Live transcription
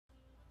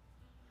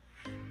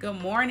Good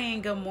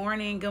morning, good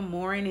morning, good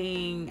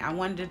morning. I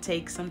wanted to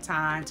take some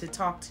time to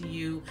talk to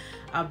you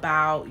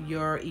about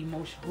your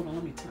emotion. Hold on,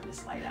 let me turn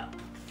this light up.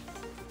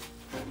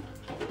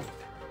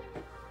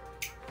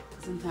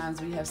 Sometimes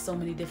we have so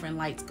many different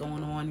lights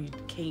going on, you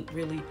can't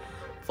really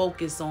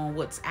focus on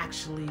what's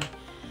actually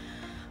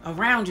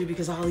around you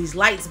because all these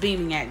lights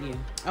beaming at you.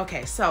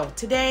 Okay, so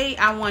today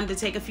I wanted to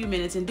take a few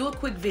minutes and do a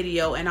quick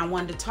video, and I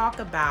wanted to talk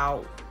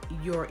about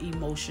your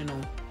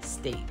emotional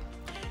state.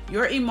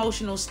 Your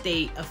emotional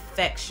state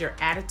affects your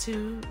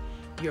attitude,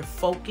 your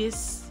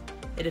focus,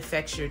 it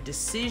affects your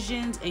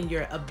decisions, and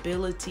your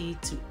ability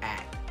to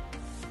act.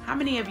 How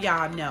many of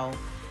y'all know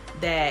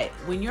that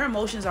when your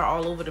emotions are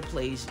all over the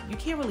place, you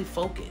can't really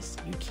focus?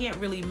 You can't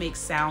really make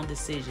sound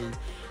decisions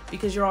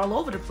because you're all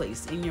over the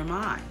place in your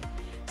mind.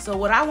 So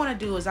what I want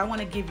to do is I want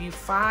to give you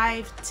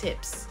 5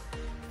 tips,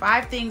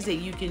 5 things that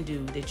you can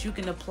do that you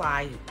can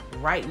apply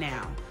right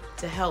now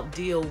to help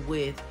deal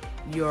with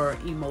your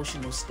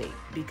emotional state,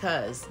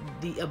 because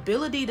the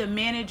ability to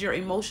manage your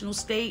emotional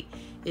state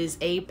is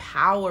a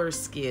power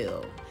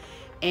skill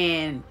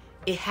and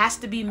it has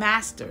to be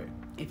mastered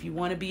if you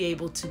want to be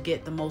able to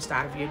get the most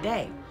out of your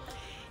day.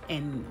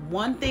 And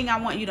one thing I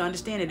want you to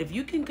understand, that if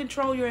you can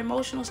control your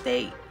emotional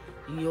state,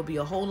 you'll be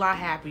a whole lot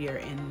happier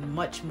and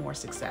much more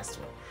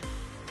successful.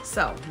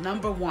 So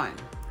number 1,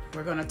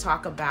 we're going to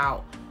talk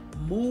about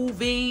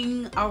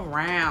moving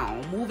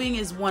around. Moving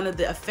is one of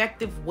the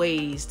effective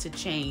ways to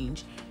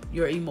change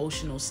your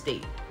emotional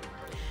state.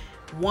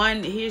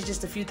 Here's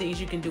just a few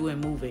things you can do in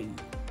moving.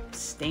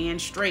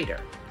 Stand straighter,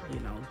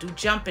 do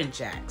jumping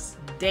jacks,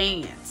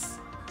 dance,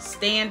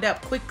 stand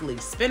up quickly,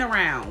 spin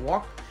around,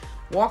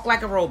 walk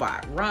like a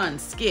robot, run,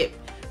 skip,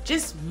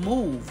 just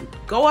move.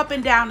 Go up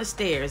and down the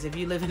stairs if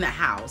you live in a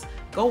house.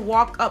 Go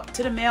walk up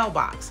to the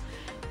mailbox.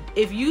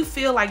 If you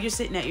feel like you're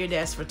sitting at your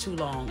desk for too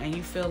long and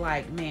you feel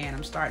like, man,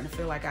 I'm starting to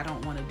feel like I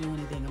don't want to do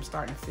anything, I'm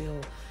starting to feel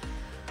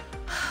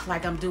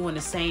like I'm doing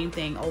the same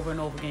thing over and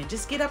over again,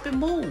 just get up and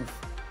move.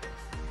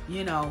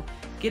 Get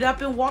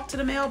up and walk to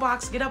the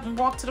mailbox, get up and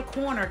walk to the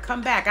corner,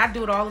 come back. I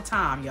do it all the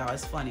time, y'all.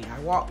 It's funny. I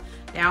walk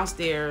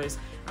downstairs,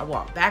 I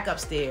walk back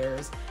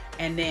upstairs,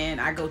 and then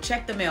I go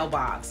check the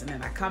mailbox, and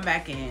then I come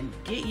back in.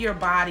 Get your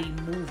body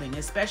moving,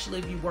 especially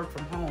if you work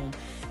from home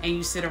and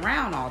you sit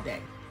around all day.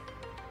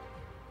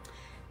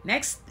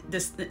 Next, the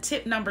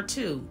tip number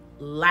 2,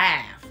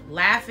 laugh.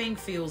 Laughing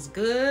feels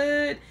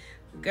good.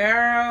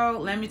 Girl,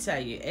 let me tell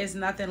you, it's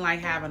nothing like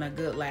having a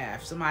good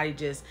laugh. Somebody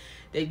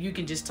that you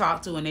can just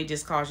talk to and they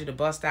just cause you to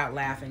bust out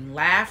laughing.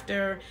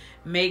 Laughter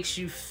makes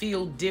you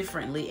feel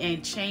differently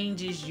and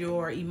changes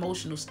your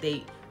emotional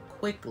state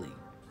quickly.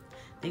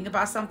 Think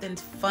about something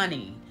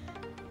funny.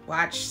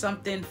 Watch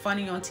something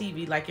funny on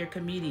TV like your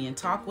comedian.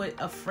 Talk with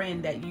a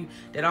friend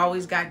that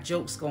always got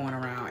jokes going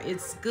around.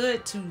 It's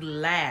good to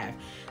laugh.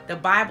 The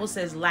Bible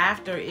says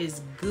laughter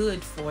is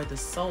good for the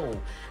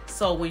soul.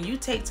 So when you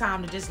take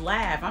time to just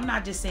laugh, I'm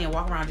not just saying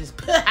walk around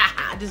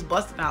just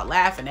busting out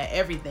laughing at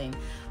everything,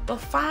 but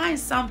find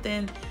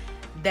something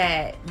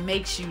that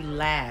makes you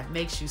laugh,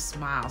 makes you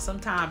smile.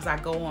 Sometimes I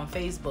go on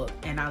Facebook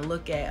and I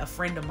look at a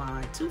friend of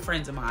mine, 2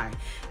 friends of mine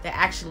that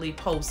actually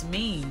post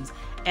memes,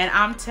 and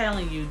I'm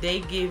telling you, they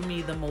give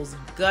me the most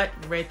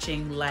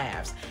gut-wrenching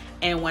laughs.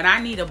 And when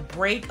I need a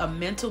break, a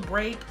mental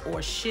break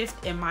or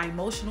shift in my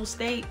emotional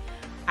state,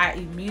 I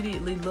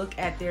immediately look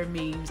at their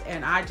memes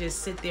and I just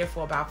sit there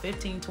for about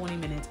 15-20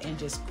 minutes and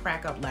just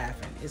crack up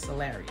laughing. It's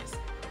hilarious.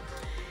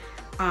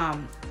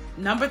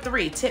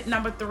 Tip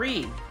number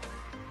 3,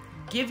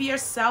 give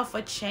yourself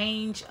a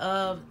change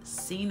of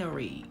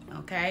scenery,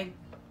 okay?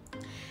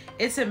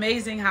 It's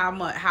amazing how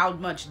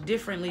much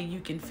differently you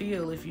can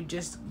feel if you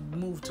just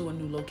move to a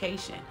new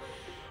location.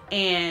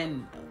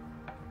 And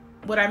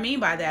what I mean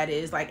by that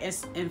is, like,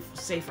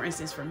 say for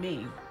instance for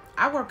me,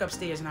 I work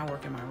upstairs and I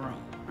work in my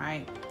room,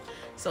 right?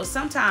 So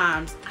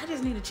sometimes I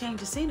just need to change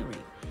the scenery.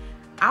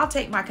 I'll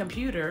take my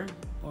computer,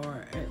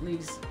 or at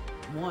least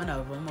one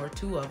of them or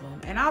 2 of them,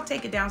 and I'll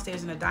take it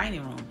downstairs in the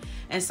dining room.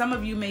 And some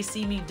of you may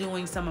see me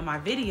doing some of my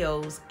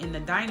videos in the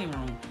dining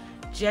room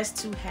just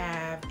to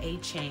have a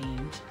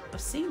change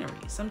of scenery.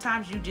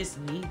 Sometimes you just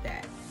need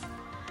that.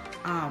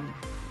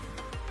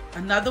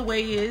 Another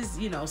way is,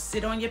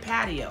 sit on your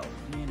patio,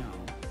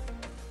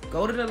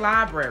 go to the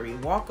library,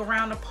 walk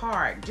around the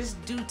park. Just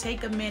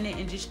take a minute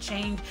and just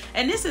change.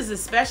 And this is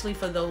especially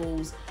for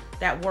those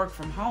that work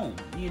from home.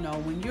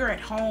 When you're at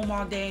home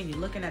all day and you're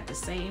looking at the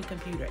same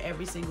computer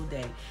every single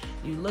day,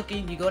 you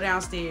go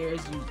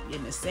downstairs, you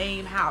in the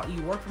same house,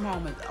 you work from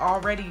home, and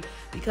already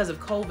because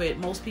of COVID,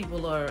 most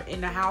people are in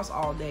the house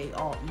all day,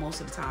 most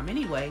of the time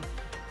anyway.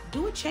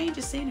 Do a change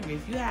of scenery.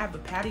 If you have a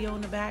patio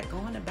in the back, go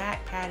in the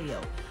back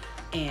patio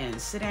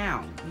and sit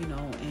down,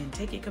 and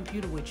take your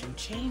computer with you.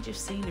 Change of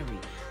scenery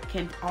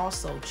can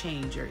also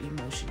change your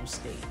emotional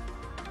state.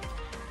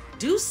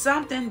 Do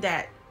something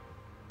that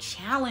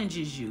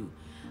challenges you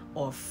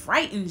or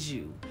frightens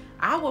you.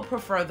 I would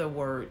prefer the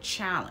word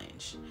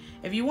challenge.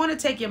 If you want to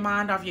take your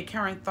mind off your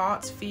current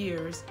thoughts,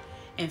 fears,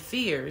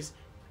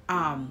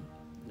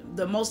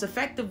 the most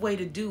effective way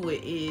to do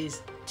it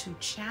is to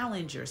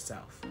challenge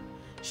yourself.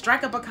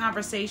 Strike up a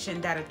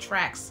conversation that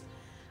attracts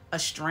a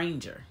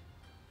stranger.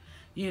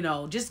 You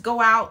know, just go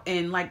out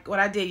and, like what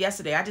I did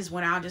yesterday. I just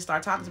went out and just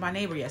started talking to my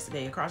neighbor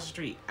yesterday across the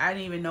street. I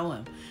didn't even know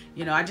him.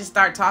 You know, I just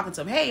started talking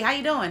to him. Hey, how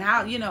you doing?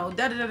 How, you know,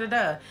 da da da da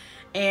da.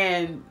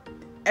 And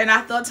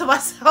I thought to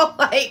myself,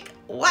 like,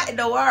 what in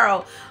the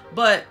world?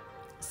 But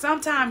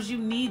sometimes you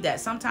need that.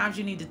 Sometimes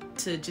you need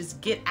to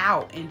just get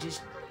out and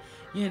just,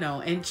 you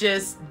know, and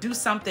just do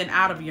something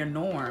out of your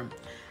norm.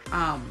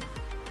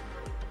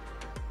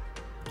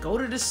 Go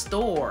to the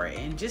store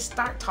and just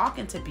start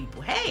talking to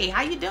people. Hey,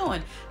 how you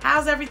doing?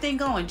 How's everything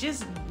going?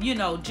 Just, you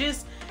know,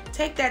 just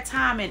take that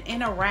time and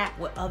interact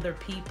with other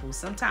people.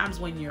 Sometimes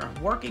when you're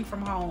working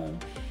from home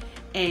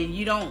and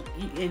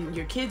and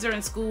your kids are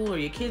in school, or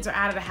your kids are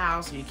out of the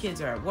house, or your kids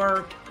are at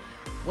work,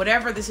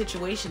 whatever the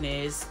situation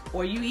is,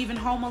 or you even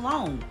home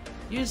alone,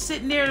 you're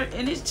sitting there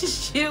and it's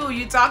just you.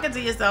 You're talking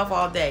to yourself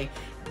all day.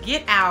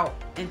 Get out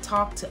and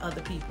talk to other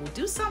people.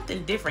 Do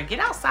something different. Get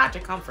outside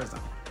your comfort zone.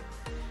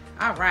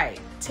 All right,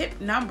 tip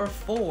number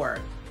 4.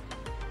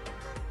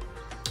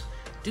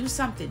 Do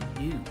something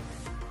new,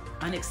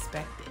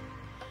 unexpected.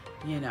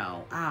 You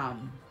know,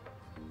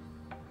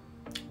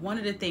 one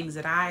of the things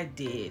that I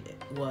did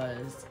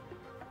was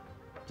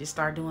just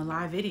start doing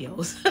live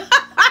videos.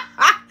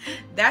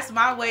 That's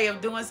my way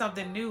of doing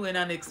something new and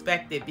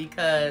unexpected,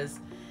 because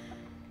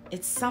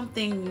it's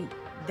something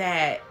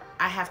that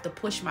I have to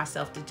push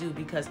myself to do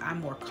because I'm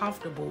more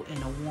comfortable in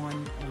a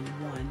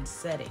one-on-one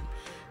setting.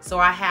 So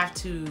I have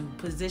to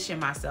position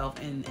myself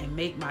and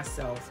make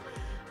myself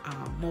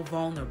more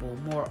vulnerable,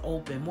 more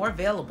open, more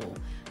available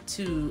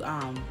to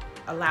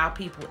allow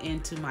people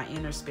into my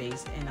inner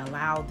space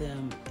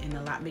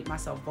and make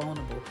myself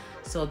vulnerable,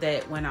 so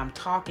that when I'm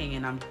talking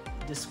and I'm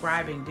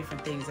describing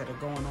different things that are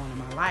going on in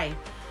my life,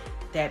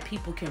 that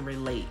people can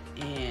relate.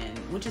 And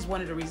which is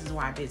one of the reasons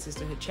why I did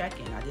Sisterhood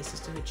Check-In. I did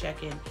Sisterhood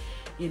Check-In,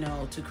 you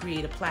know, to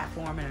create a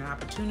platform and an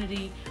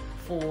opportunity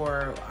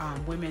for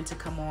women to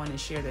come on and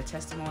share their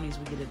testimonies.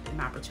 We get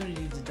an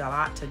opportunity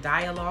to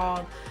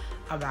dialogue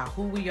about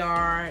who we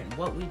are and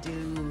what we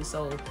do.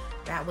 So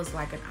that was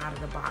like an out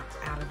of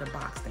the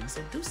box thing.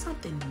 So do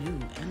something new,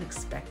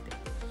 unexpected,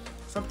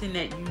 something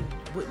that you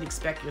wouldn't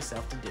expect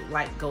yourself to do,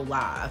 like go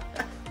live.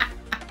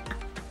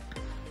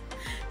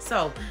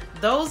 So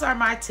those are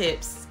my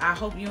tips. I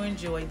hope you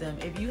enjoyed them.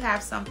 If you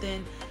have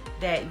something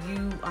that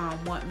you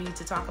want me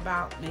to talk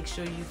about, make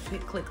sure you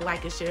click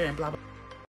like and share and blah blah.